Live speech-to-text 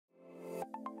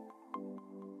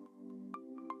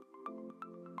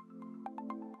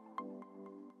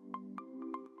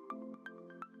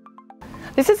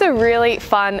This is a really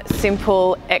fun,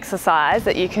 simple exercise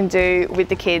that you can do with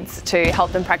the kids to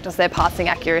help them practice their passing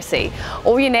accuracy.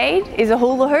 All you need is a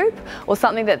hula hoop or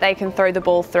something that they can throw the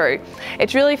ball through.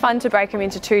 It's really fun to break them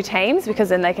into 2 teams because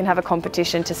then they can have a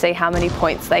competition to see how many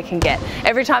points they can get.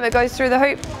 Every time it goes through the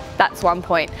hoop, that's 1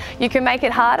 point. You can make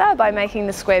it harder by making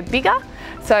the square bigger,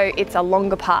 so it's a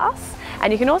longer pass.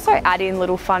 And you can also add in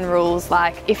little fun rules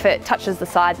like if it touches the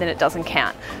side then it doesn't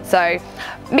count. So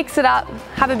mix it up,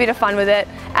 have a bit of fun with it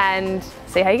and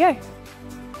see how you go.